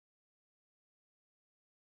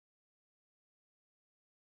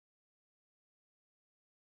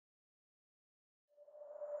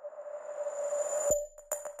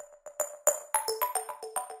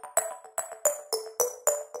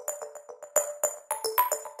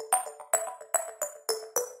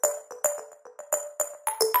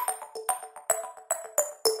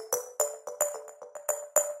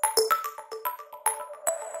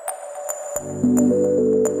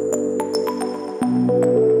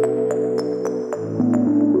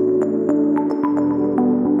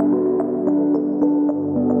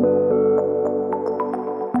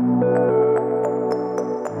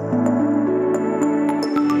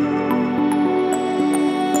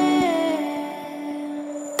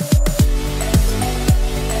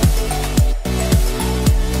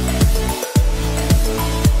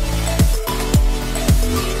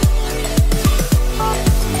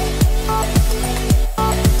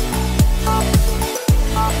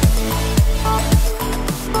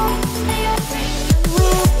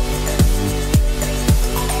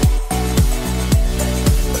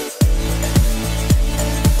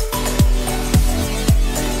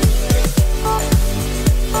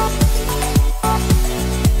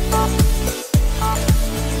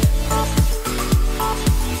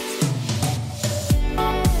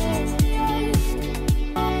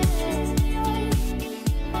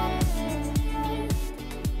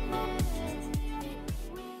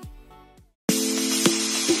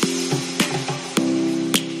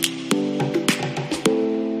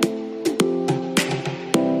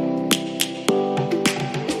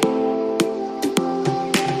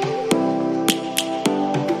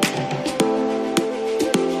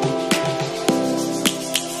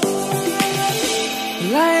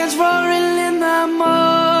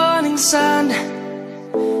sun,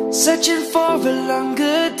 searching for a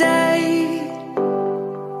longer day.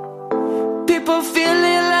 People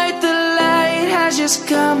feeling like the light has just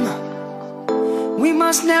come. We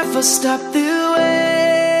must never stop the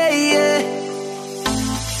way.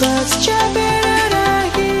 Birds chirping and I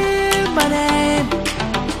hear my name,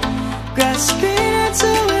 grasping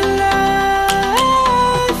into a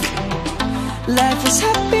life. Life is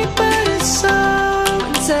happy but it's so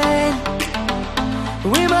insane.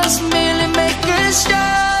 We must merely make a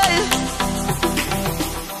start.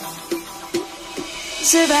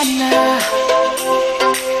 Savannah,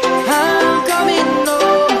 I'm coming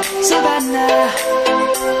home. Savannah,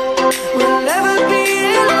 we'll never be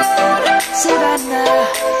alone. Savannah,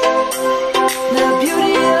 the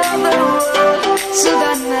beauty of the world.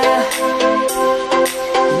 Savannah,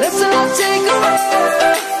 let's all take a walk.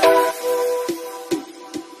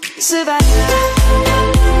 Savannah.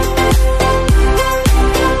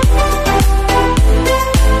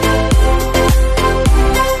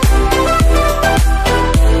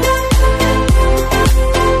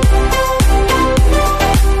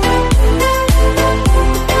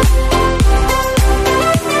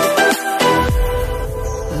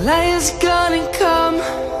 Lion's gonna come.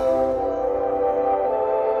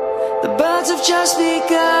 The birds have just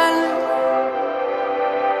begun.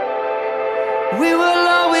 We will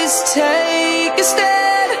always take a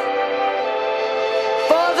stand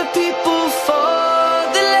for the people, for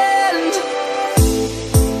the land.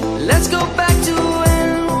 Let's go back to when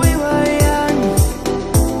we were young.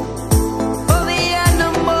 For the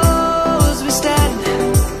animals we stand.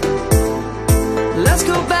 Let's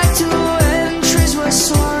go back to when trees were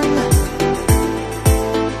swung.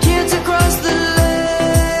 Kids across the land.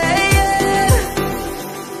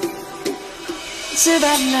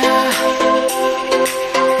 Savannah,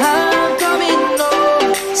 I'm coming home.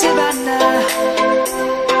 Savannah,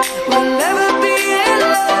 we'll never be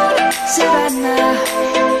alone. Savannah,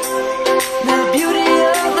 the beauty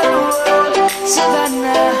of the world.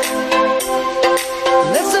 Savannah,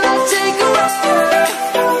 let's all take a walk.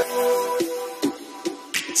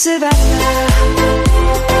 Savannah.